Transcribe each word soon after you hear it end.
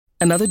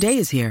Another day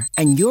is here,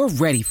 and you're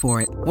ready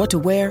for it. What to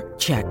wear?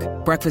 Check.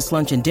 Breakfast,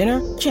 lunch, and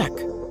dinner? Check.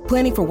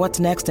 Planning for what's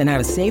next and how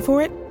to save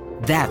for it?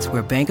 That's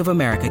where Bank of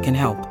America can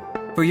help.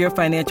 For your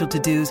financial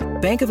to-dos,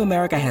 Bank of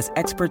America has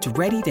experts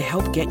ready to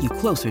help get you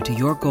closer to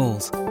your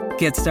goals.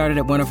 Get started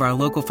at one of our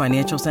local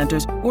financial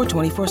centers or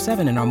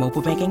 24/7 in our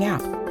mobile banking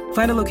app.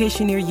 Find a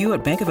location near you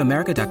at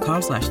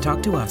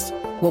bankofamerica.com/talktous.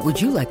 What would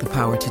you like the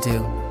power to do?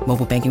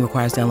 Mobile banking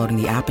requires downloading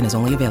the app and is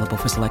only available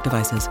for select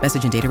devices.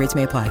 Message and data rates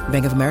may apply.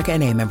 Bank of America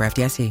N.A., member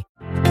FDIC.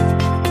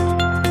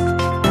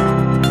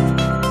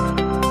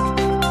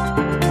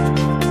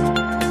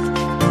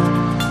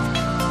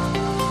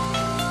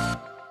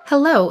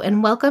 Hello,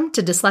 and welcome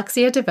to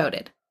Dyslexia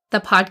Devoted,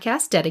 the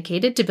podcast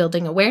dedicated to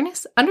building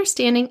awareness,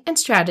 understanding, and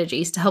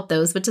strategies to help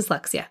those with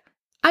dyslexia.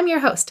 I'm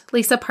your host,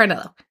 Lisa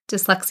Parnello,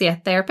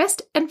 dyslexia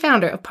therapist and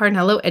founder of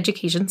Parnello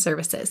Education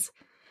Services.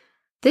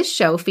 This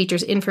show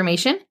features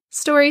information,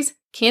 stories,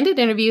 candid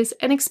interviews,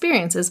 and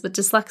experiences with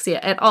dyslexia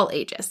at all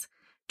ages.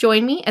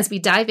 Join me as we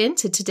dive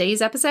into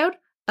today's episode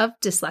of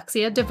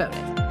Dyslexia Devoted.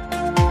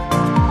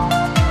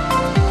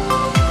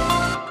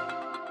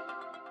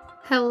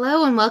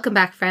 Hello, and welcome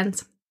back,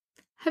 friends.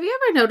 Have you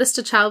ever noticed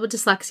a child with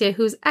dyslexia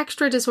who's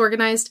extra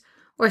disorganized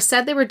or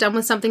said they were done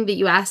with something that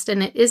you asked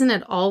and it isn't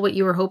at all what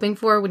you were hoping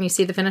for when you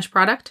see the finished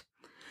product?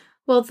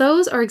 Well,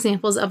 those are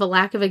examples of a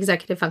lack of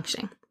executive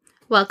functioning.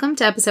 Welcome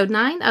to episode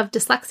 9 of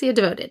Dyslexia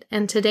Devoted,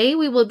 and today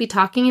we will be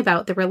talking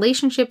about the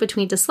relationship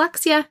between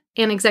dyslexia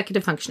and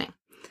executive functioning.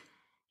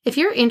 If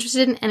you're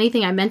interested in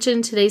anything I mentioned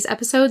in today's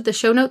episode, the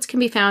show notes can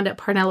be found at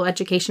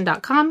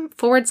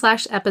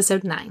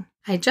parnelloeducation.com/episode 9.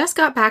 I just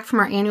got back from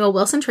our annual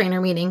Wilson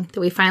Trainer meeting that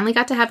we finally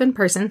got to have in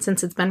person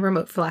since it's been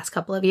remote for the last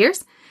couple of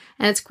years,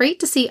 and it's great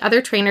to see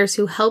other trainers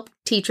who help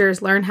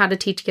teachers learn how to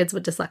teach kids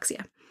with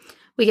dyslexia.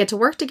 We get to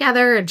work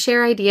together and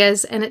share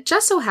ideas, and it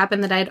just so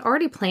happened that I had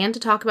already planned to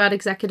talk about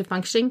executive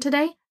functioning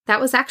today.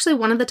 That was actually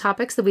one of the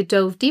topics that we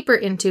dove deeper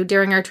into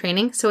during our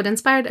training, so it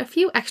inspired a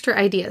few extra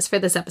ideas for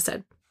this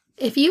episode.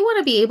 If you want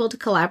to be able to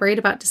collaborate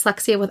about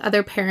dyslexia with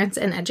other parents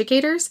and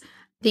educators,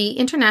 the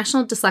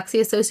International Dyslexia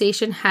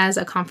Association has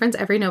a conference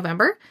every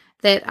November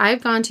that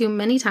I've gone to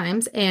many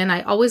times, and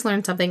I always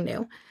learn something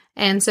new.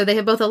 And so they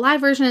have both a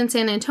live version in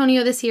San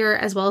Antonio this year,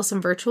 as well as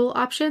some virtual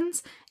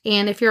options.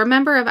 And if you're a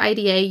member of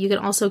IDA, you can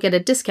also get a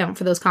discount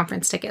for those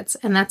conference tickets,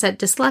 and that's at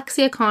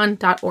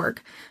dyslexiacon.org,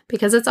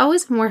 because it's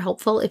always more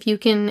helpful if you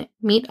can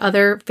meet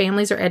other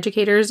families or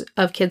educators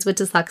of kids with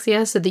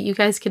dyslexia so that you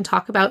guys can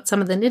talk about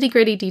some of the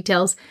nitty-gritty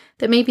details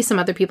that maybe some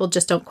other people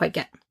just don't quite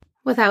get.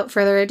 Without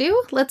further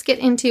ado, let's get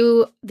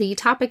into the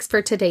topics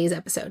for today's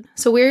episode.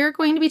 So we're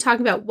going to be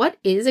talking about what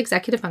is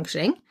executive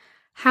functioning,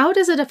 how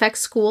does it affect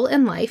school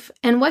and life,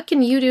 and what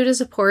can you do to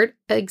support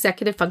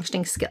executive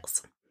functioning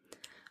skills.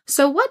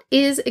 So what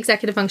is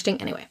executive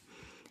functioning anyway?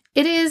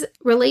 It is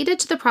related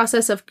to the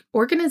process of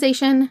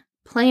organization,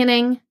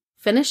 planning,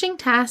 finishing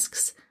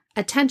tasks,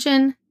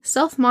 attention,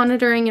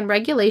 self-monitoring and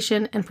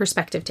regulation, and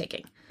perspective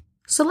taking.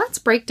 So let's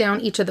break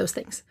down each of those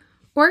things.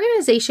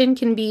 Organization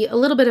can be a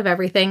little bit of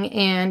everything,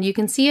 and you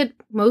can see it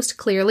most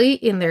clearly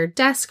in their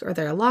desk or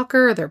their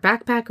locker or their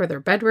backpack or their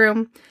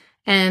bedroom.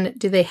 And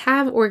do they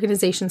have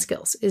organization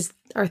skills?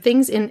 Are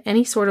things in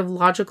any sort of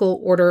logical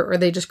order, or are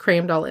they just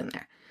crammed all in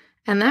there?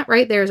 And that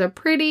right there is a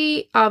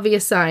pretty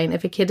obvious sign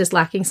if a kid is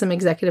lacking some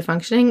executive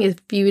functioning, if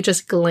you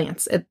just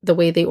glance at the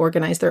way they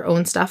organize their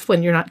own stuff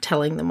when you're not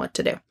telling them what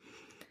to do.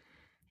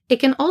 It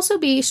can also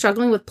be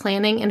struggling with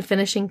planning and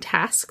finishing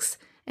tasks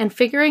and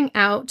figuring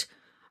out,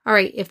 all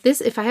right,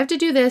 if I have to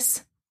do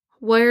this,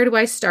 where do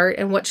I start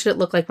and what should it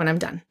look like when I'm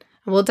done?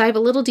 And we'll dive a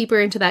little deeper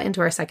into that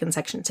into our second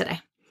section today.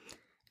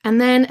 And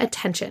then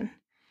attention.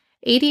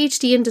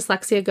 ADHD and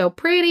dyslexia go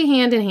pretty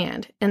hand in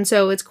hand, and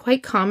so it's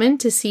quite common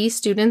to see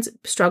students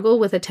struggle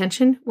with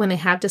attention when they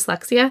have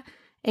dyslexia,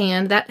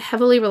 and that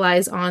heavily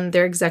relies on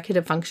their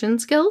executive function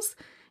skills.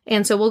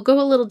 And so we'll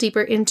go a little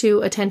deeper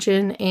into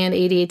attention and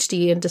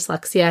ADHD and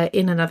dyslexia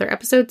in another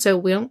episode, so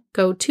we won't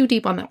go too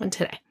deep on that one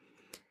today.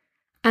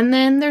 And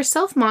then there's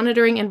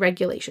self-monitoring and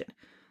regulation.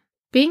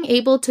 Being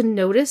able to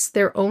notice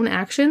their own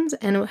actions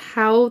and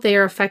how they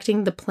are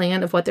affecting the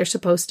plan of what they're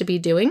supposed to be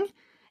doing,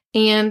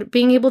 and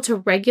being able to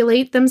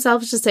regulate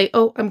themselves to say,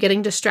 oh, I'm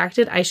getting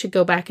distracted, I should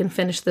go back and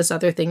finish this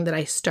other thing that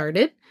I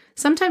started.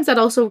 Sometimes that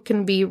also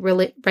can be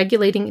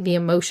regulating the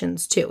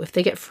emotions too. If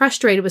they get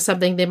frustrated with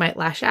something, they might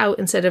lash out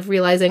instead of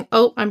realizing,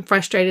 oh, I'm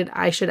frustrated,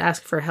 I should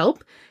ask for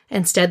help.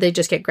 Instead, they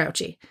just get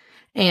grouchy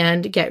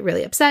and get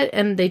really upset,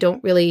 and they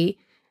don't really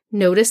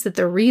notice that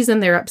the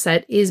reason they're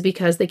upset is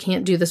because they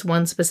can't do this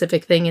one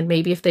specific thing, and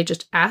maybe if they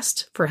just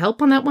asked for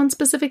help on that one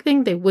specific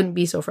thing, they wouldn't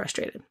be so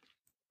frustrated.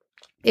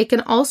 It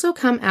can also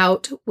come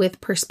out with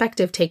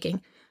perspective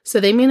taking, so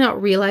they may not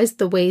realize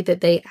the way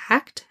that they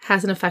act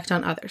has an effect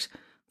on others.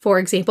 For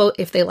example,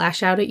 if they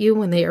lash out at you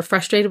when they are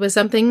frustrated with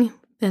something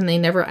and they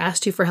never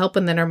asked you for help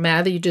and then are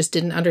mad that you just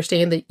didn't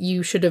understand that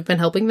you should have been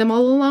helping them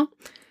all along,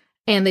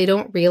 and they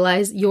don't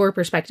realize your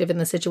perspective in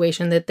the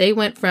situation, that they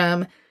went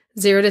from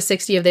 0 to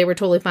 60 of they were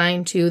totally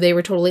fine to they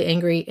were totally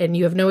angry, and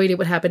you have no idea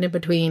what happened in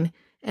between,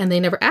 and they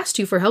never asked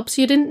you for help,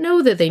 so you didn't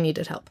know that they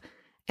needed help.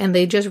 And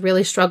they just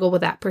really struggle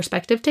with that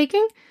perspective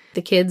taking.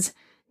 The kids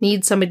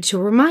need somebody to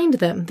remind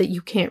them that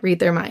you can't read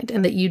their mind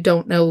and that you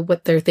don't know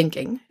what they're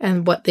thinking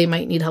and what they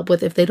might need help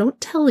with if they don't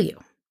tell you.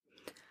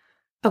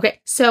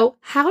 Okay, so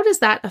how does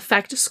that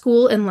affect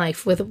school and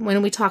life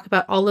when we talk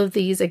about all of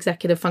these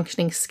executive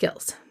functioning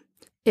skills?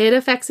 It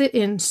affects it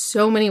in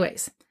so many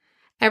ways.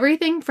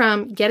 Everything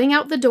from getting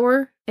out the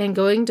door and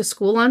going to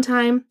school on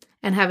time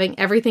and having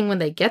everything when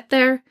they get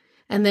there,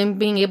 and then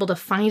being able to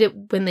find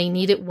it when they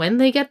need it when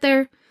they get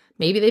there.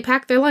 Maybe they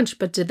packed their lunch,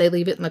 but did they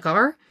leave it in the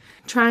car?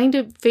 Trying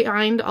to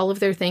find all of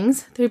their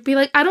things. They'd be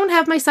like, I don't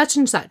have my such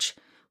and such,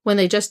 when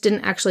they just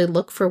didn't actually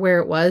look for where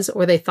it was,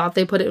 or they thought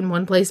they put it in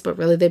one place, but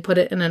really they put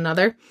it in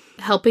another.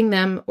 Helping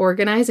them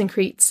organize and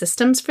create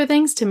systems for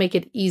things to make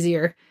it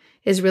easier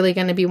is really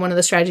going to be one of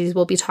the strategies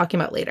we'll be talking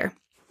about later.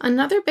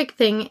 Another big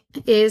thing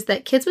is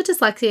that kids with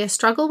dyslexia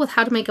struggle with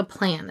how to make a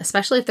plan,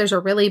 especially if there's a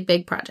really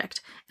big project.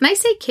 And I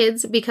say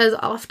kids because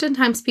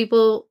oftentimes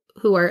people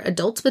who are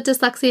adults with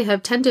dyslexia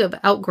tend to have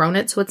outgrown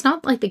it. So it's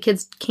not like the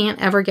kids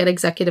can't ever get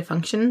executive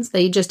functions.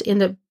 They just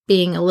end up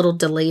being a little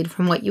delayed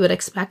from what you would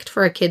expect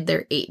for a kid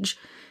their age.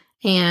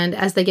 And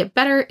as they get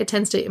better, it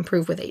tends to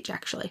improve with age,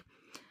 actually.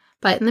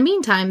 But in the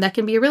meantime, that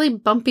can be a really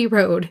bumpy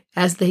road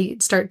as they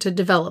start to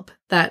develop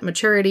that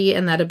maturity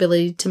and that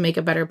ability to make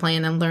a better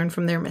plan and learn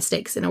from their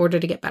mistakes in order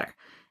to get better.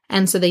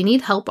 And so they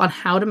need help on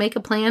how to make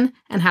a plan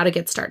and how to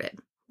get started.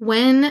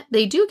 When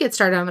they do get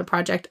started on a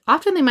project,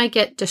 often they might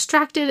get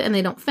distracted and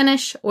they don't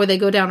finish, or they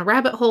go down a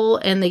rabbit hole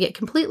and they get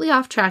completely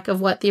off track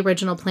of what the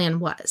original plan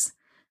was.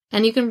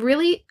 And you can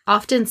really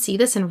often see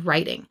this in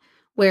writing,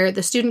 where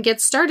the student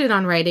gets started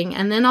on writing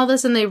and then all of a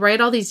sudden they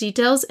write all these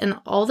details, and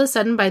all of a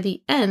sudden by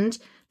the end,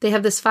 they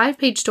have this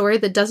 5-page story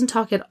that doesn't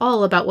talk at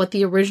all about what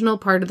the original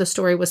part of the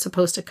story was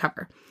supposed to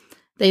cover.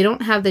 They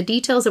don't have the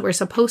details that were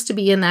supposed to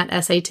be in that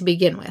essay to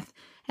begin with.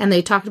 And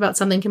they talked about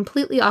something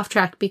completely off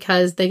track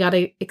because they got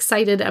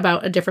excited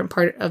about a different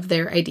part of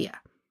their idea.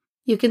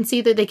 You can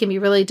see that they can be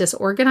really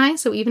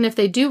disorganized. So even if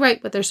they do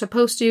write what they're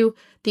supposed to,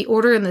 the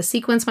order and the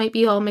sequence might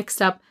be all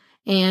mixed up.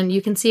 And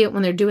you can see it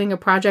when they're doing a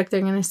project,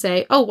 they're going to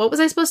say, oh, what was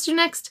I supposed to do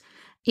next?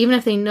 Even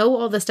if they know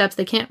all the steps,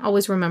 they can't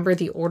always remember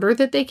the order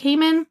that they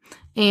came in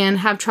and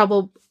have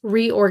trouble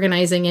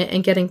reorganizing it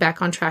and getting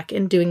back on track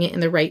and doing it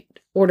in the right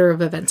order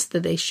of events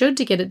that they should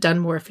to get it done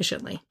more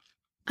efficiently.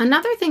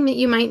 Another thing that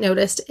you might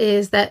notice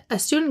is that a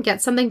student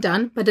gets something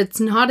done, but it's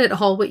not at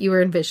all what you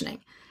were envisioning.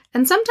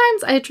 And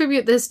sometimes I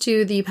attribute this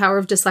to the power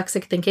of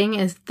dyslexic thinking,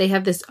 as they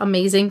have this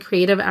amazing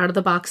creative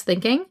out-of-the-box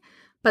thinking,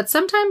 but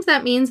sometimes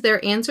that means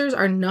their answers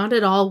are not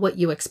at all what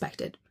you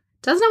expected.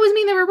 Doesn't always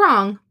mean they were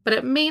wrong, but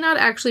it may not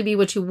actually be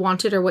what you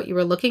wanted or what you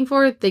were looking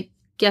for that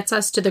gets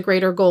us to the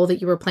greater goal that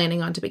you were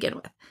planning on to begin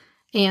with.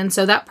 And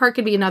so that part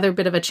can be another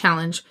bit of a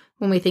challenge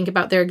when we think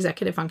about their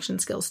executive function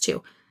skills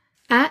too.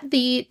 At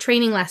the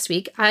training last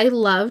week, I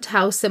loved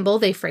how simple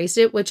they phrased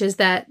it, which is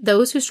that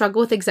those who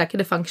struggle with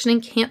executive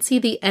functioning can't see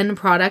the end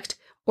product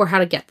or how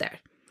to get there.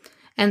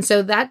 And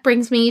so that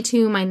brings me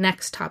to my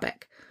next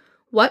topic.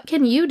 What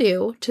can you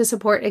do to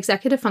support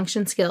executive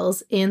function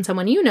skills in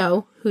someone you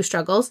know who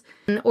struggles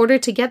in order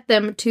to get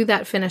them to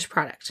that finished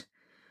product?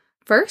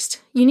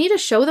 First, you need to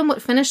show them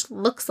what finished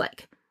looks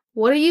like.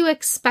 What are you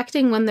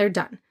expecting when they're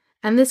done?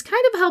 And this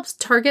kind of helps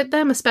target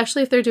them,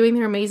 especially if they're doing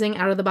their amazing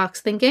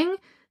out-of-the-box thinking.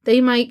 They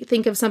might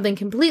think of something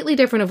completely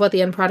different of what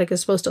the end product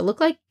is supposed to look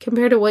like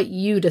compared to what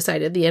you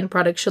decided the end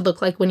product should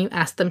look like when you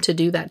asked them to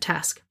do that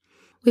task.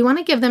 We want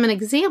to give them an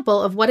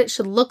example of what it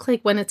should look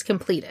like when it's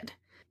completed,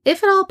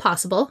 if at all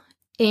possible,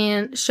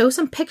 and show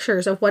some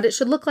pictures of what it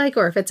should look like,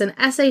 or if it's an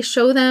essay,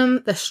 show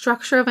them the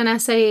structure of an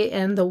essay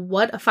and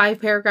what a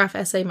 5-paragraph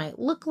essay might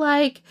look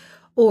like.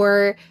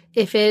 Or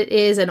if it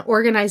is an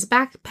organized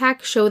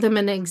backpack, show them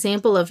an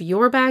example of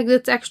your bag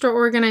that's extra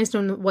organized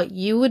and what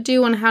you would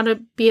do and how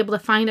to be able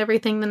to find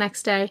everything the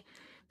next day.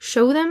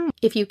 Show them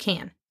if you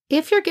can.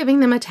 If you're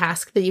giving them a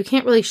task that you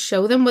can't really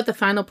show them what the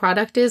final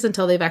product is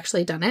until they've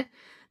actually done it,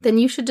 then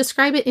you should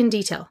describe it in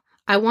detail.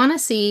 I want to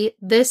see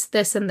this,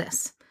 this, and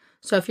this.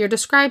 So if you're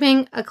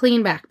describing a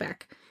clean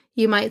backpack,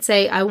 you might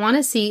say, I want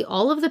to see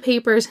all of the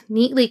papers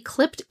neatly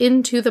clipped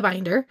into the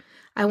binder.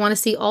 I want to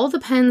see all the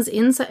pens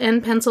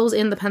and pencils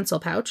in the pencil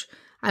pouch.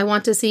 I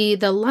want to see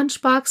the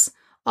lunchbox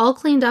all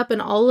cleaned up,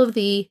 and all of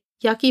the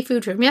yucky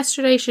food from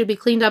yesterday should be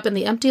cleaned up, and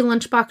the empty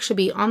lunchbox should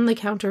be on the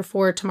counter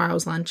for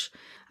tomorrow's lunch.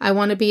 I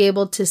want to be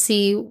able to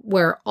see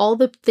where all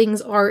the things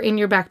are in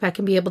your backpack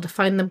and be able to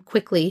find them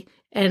quickly.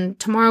 And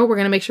tomorrow we're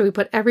going to make sure we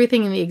put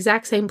everything in the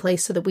exact same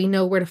place so that we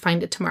know where to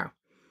find it tomorrow.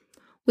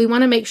 We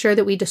want to make sure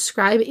that we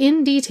describe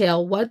in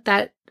detail what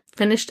that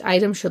finished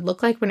item should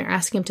look like when you're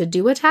asking them to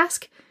do a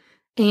task,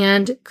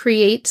 and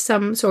create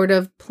some sort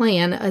of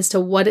plan as to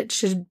what it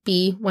should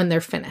be when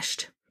they're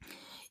finished.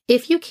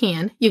 If you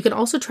can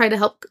also try to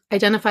help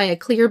identify a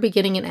clear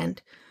beginning and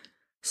end.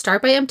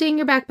 Start by emptying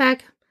your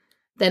backpack,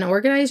 then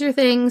organize your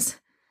things,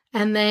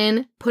 and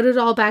then put it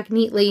all back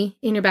neatly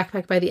in your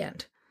backpack by the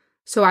end.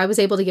 So I was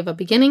able to give a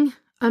beginning,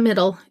 a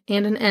middle,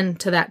 and an end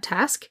to that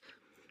task.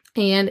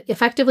 and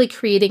effectively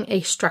creating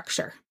a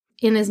structure.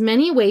 In as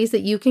many ways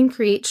that you can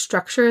create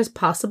structure as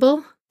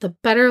possible, the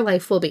better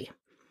life will be.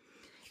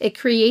 It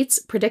creates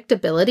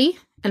predictability,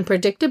 and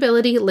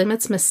predictability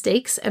limits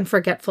mistakes and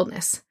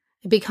forgetfulness.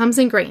 It becomes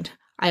ingrained.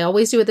 I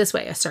always do it this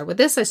way. I start with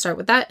this, I start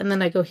with that, and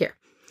then I go here.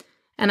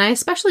 And I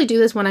especially do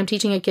this when I'm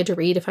teaching a kid to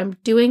read. If I'm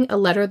doing a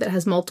letter that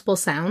has multiple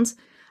sounds,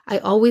 I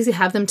always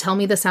have them tell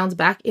me the sounds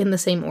back in the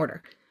same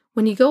order.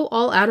 When you go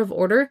all out of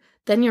order,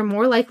 then you're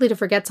more likely to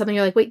forget something.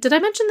 You're like, wait, did I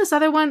mention this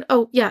other one?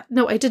 Oh, yeah,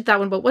 no, I did that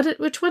one, but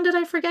which one did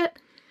I forget?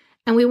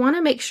 And we want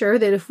to make sure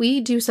that if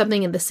we do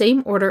something in the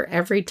same order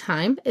every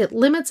time, it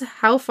limits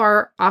how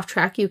far off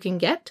track you can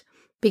get,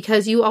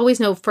 because you always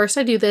know, first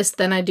I do this,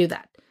 then I do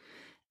that.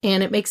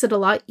 And it makes it a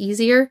lot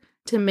easier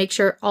to make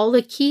sure all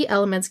the key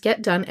elements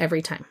get done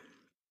every time.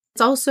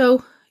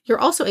 You're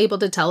also able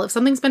to tell if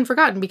something's been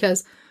forgotten,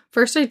 because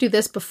first I do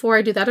this before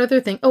I do that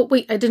other thing. Oh,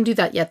 wait, I didn't do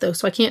that yet though,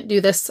 so I can't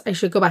do this. I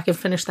should go back and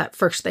finish that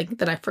first thing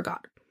that I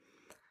forgot.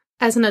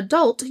 As an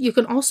adult, you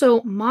can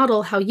also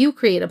model how you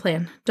create a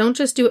plan. Don't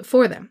just do it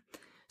for them.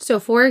 So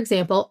for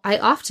example, I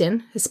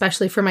often,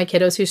 especially for my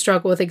kiddos who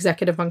struggle with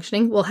executive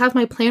functioning, will have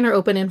my planner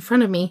open in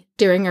front of me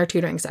during our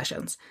tutoring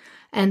sessions.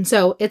 And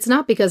so it's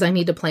not because I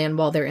need to plan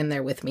while they're in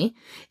there with me.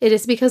 It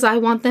is because I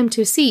want them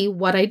to see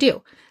what I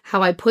do,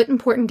 how I put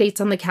important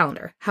dates on the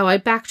calendar, how I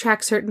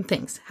backtrack certain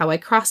things, how I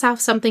cross off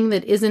something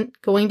that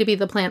isn't going to be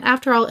the plan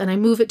after all, and I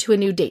move it to a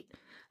new date.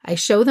 I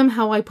show them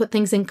how I put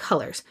things in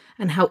colors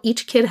and how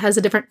each kid has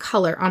a different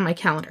color on my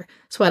calendar.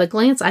 So at a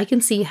glance, I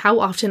can see how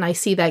often I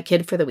see that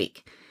kid for the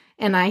week.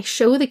 And I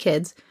show the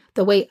kids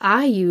the way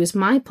I use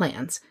my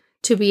plans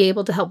to be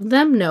able to help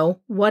them know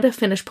what a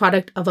finished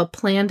product of a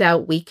planned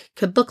out week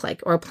could look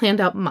like, or a planned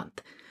out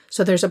month.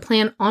 So there's a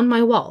plan on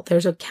my wall.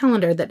 There's a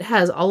calendar that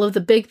has all of the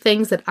big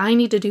things that I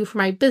need to do for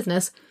my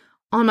business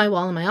on my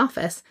wall in my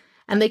office.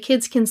 And the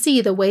kids can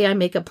see the way I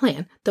make a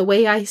plan, the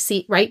way I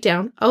write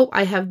down, oh,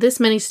 I have this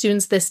many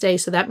students this day,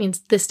 so that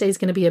means this day is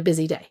going to be a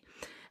busy day.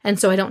 And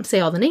so I don't say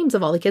all the names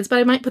of all the kids, but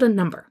I might put a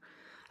number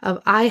of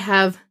I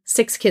have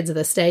 6 kids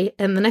this day,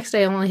 and the next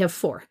day I only have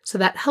 4. So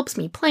that helps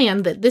me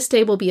plan that this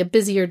day will be a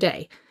busier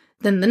day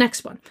than the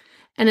next one.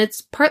 And it's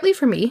partly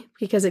for me,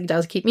 because it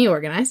does keep me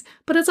organized,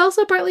 but it's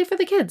also partly for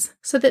the kids,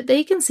 so that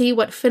they can see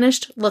what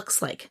finished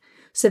looks like.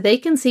 So they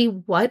can see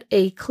what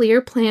a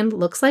clear plan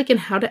looks like and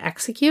how to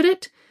execute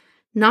it,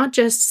 not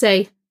just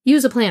say,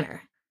 use a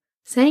planner.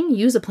 Saying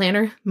use a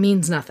planner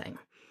means nothing.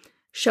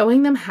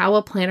 Showing them how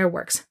a planner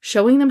works,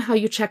 showing them how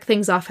you check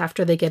things off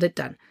after they get it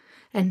done,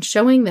 and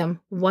showing them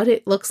what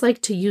it looks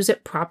like to use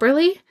it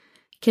properly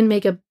can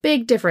make a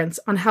big difference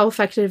on how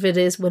effective it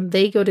is when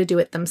they go to do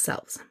it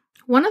themselves.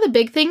 One of the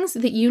big things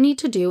that you need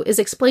to do is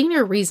explain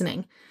your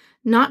reasoning,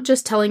 not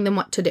just telling them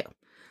what to do.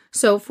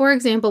 So, for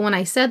example, when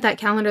I said that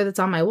calendar that's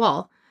on my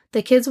wall,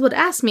 the kids would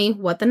ask me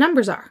what the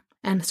numbers are.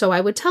 And so I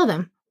would tell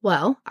them,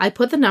 well, I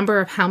put the number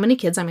of how many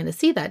kids I'm going to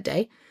see that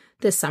day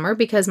this summer,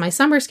 because my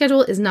summer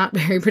schedule is not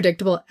very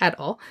predictable at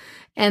all.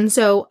 And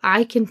so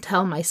I can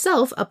tell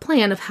myself a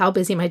plan of how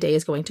busy my day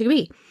is going to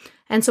be.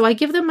 And so I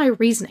give them my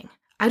reasoning.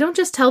 I don't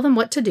just tell them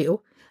what to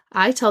do.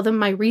 I tell them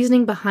my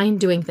reasoning behind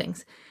doing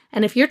things.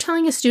 And if you're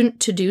telling a student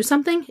to do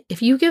something,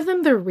 if you give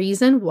them the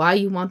reason why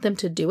you want them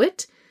to do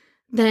it,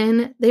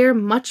 then they're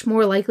much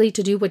more likely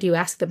to do what you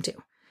ask them to.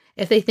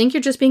 If they think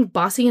you're just being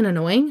bossy and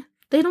annoying,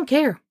 they don't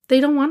care.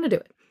 They don't want to do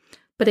it.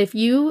 But if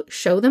you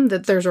show them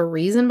that there's a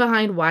reason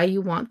behind why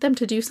you want them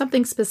to do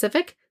something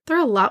specific, they're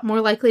a lot more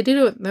likely to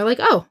do it. They're like,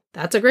 oh,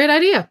 that's a great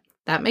idea.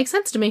 That makes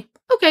sense to me.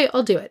 Okay,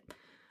 I'll do it.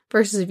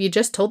 Versus if you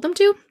just told them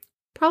to,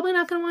 probably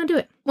not going to want to do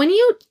it. When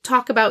you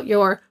talk about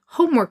your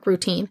homework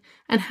routine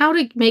and how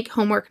to make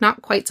homework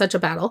not quite such a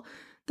battle,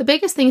 the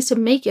biggest thing is to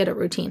make it a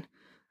routine.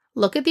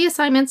 Look at the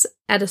assignments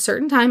at a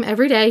certain time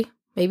every day,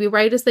 maybe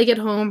right as they get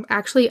home.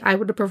 Actually, I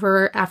would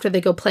prefer after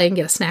they go play and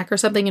get a snack or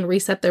something and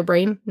reset their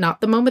brain,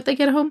 not the moment they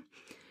get home.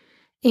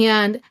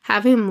 And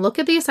have him look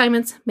at the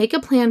assignments, make a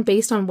plan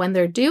based on when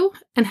they're due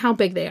and how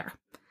big they are.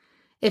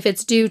 If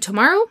it's due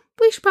tomorrow,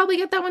 we should probably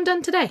get that one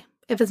done today.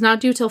 If it's not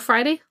due till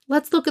Friday,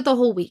 let's look at the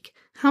whole week.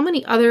 How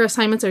many other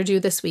assignments are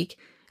due this week,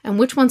 and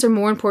which ones are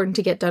more important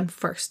to get done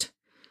first?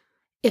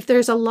 If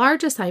there's a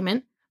large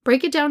assignment,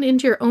 break it down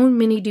into your own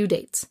mini due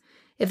dates.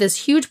 If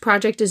this huge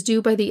project is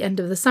due by the end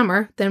of the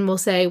summer, then we'll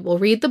say we'll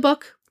read the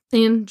book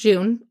in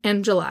June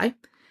and July.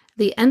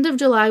 The end of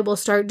July, we'll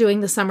start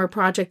doing the summer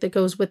project that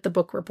goes with the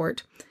book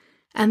report.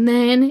 And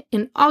then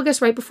in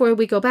August, right before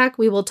we go back,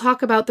 we will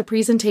talk about the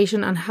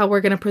presentation on how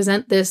we're going to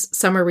present this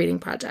summer reading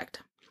project.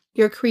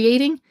 You're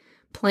creating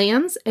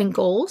plans and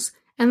goals,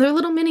 and they're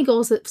little mini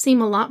goals that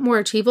seem a lot more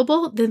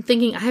achievable than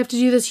thinking, I have to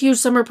do this huge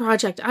summer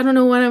project. I don't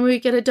know when I'm going to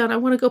get it done. I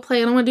want to go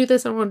play. I don't want to do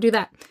this. I don't want to do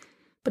that.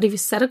 But if you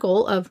set a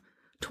goal of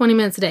 20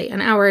 minutes a day,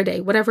 an hour a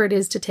day, whatever it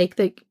is to take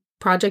the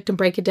project and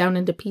break it down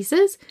into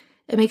pieces,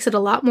 it makes it a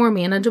lot more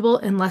manageable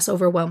and less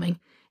overwhelming,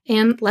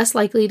 and less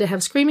likely to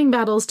have screaming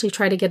battles to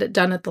try to get it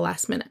done at the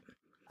last minute.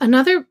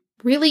 Another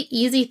really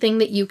easy thing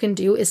that you can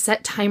do is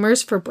set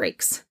timers for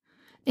breaks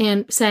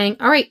and saying,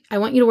 all right, I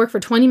want you to work for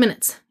 20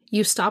 minutes.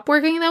 You stop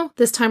working though,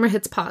 this timer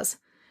hits pause.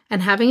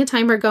 and having a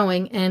timer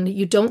going, and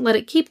you don't let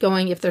it keep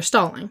going if they're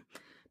stalling,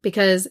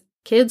 because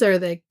kids are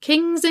the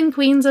kings and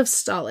queens of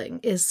stalling.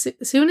 As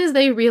soon as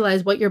they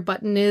realize what your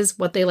button is,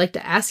 what they like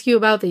to ask you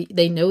about,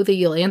 they know that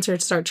you'll answer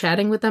and start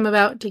chatting with them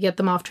about to get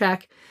them off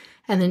track,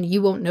 and then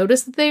you won't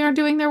notice that they aren't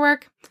doing their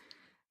work.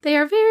 They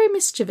are very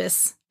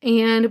mischievous,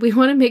 and we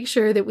want to make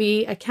sure that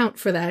we account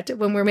for that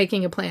when we're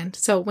making a plan.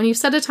 So when you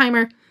set a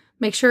timer,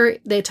 make sure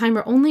the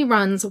timer only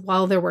runs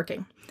while they're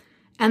working,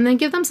 and then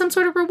give them some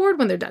sort of reward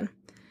when they're done.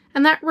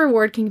 And that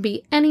reward can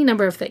be any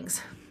number of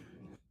things.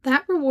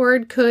 That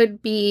reward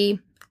could be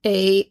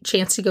a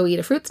chance to go eat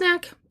a fruit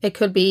snack. It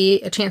could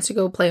be a chance to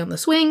go play on the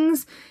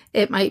swings.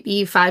 It might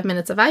be 5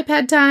 minutes of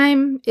iPad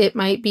time. It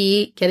might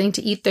be getting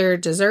to eat their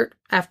dessert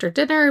after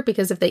dinner,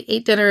 because if they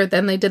ate dinner,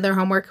 then they did their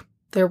homework.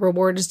 Their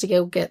reward is to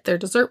go get their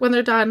dessert when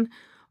they're done,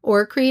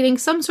 or creating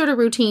some sort of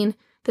routine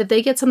that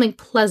they get something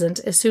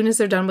pleasant as soon as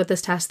they're done with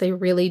this task they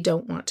really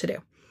don't want to do.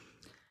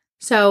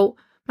 So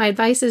my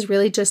advice is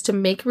really just to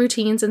make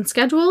routines and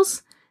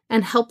schedules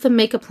and help them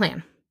make a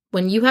plan.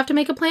 When you have to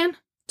make a plan,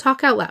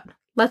 talk out loud.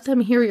 Let them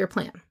hear your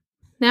plan.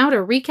 Now to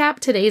recap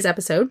today's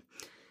episode.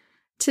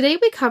 Today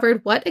we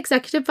covered what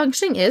executive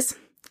functioning is,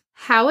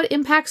 how it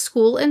impacts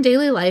school and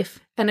daily life,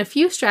 and a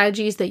few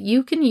strategies that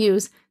you can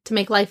use to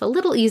make life a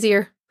little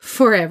easier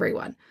for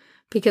everyone.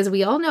 Because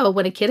we all know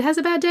when a kid has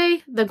a bad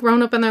day, the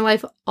grown-up in their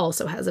life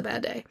also has a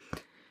bad day.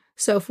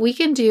 So if we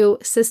can do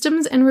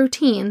systems and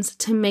routines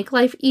to make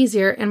life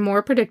easier and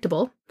more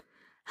predictable,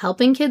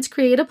 helping kids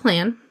create a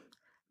plan,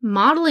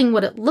 modeling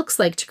what it looks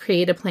like to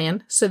create a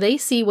plan so they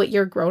see what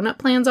your grown-up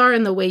plans are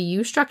and the way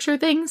you structure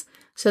things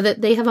so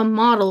that they have a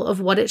model of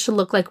what it should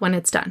look like when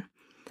it's done.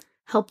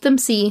 Help them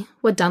see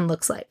what done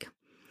looks like.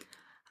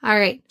 All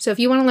right, so if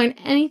you want to learn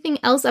anything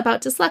else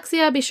about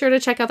dyslexia, be sure to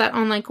check out that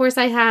online course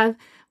I have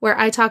where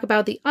I talk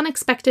about the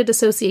unexpected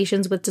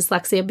associations with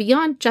dyslexia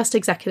beyond just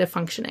executive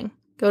functioning.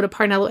 Go to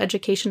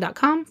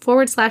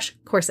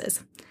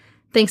parnelloeducation.com/courses.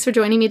 Thanks for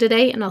joining me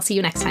today, and I'll see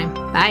you next time.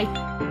 Bye.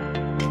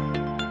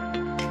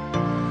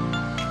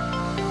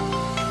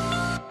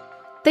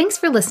 Thanks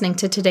for listening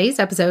to today's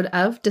episode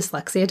of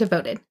Dyslexia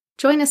Devoted.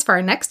 Join us for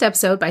our next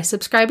episode by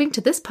subscribing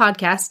to this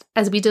podcast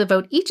as we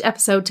devote each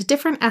episode to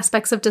different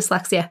aspects of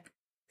dyslexia.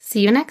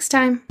 See you next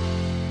time.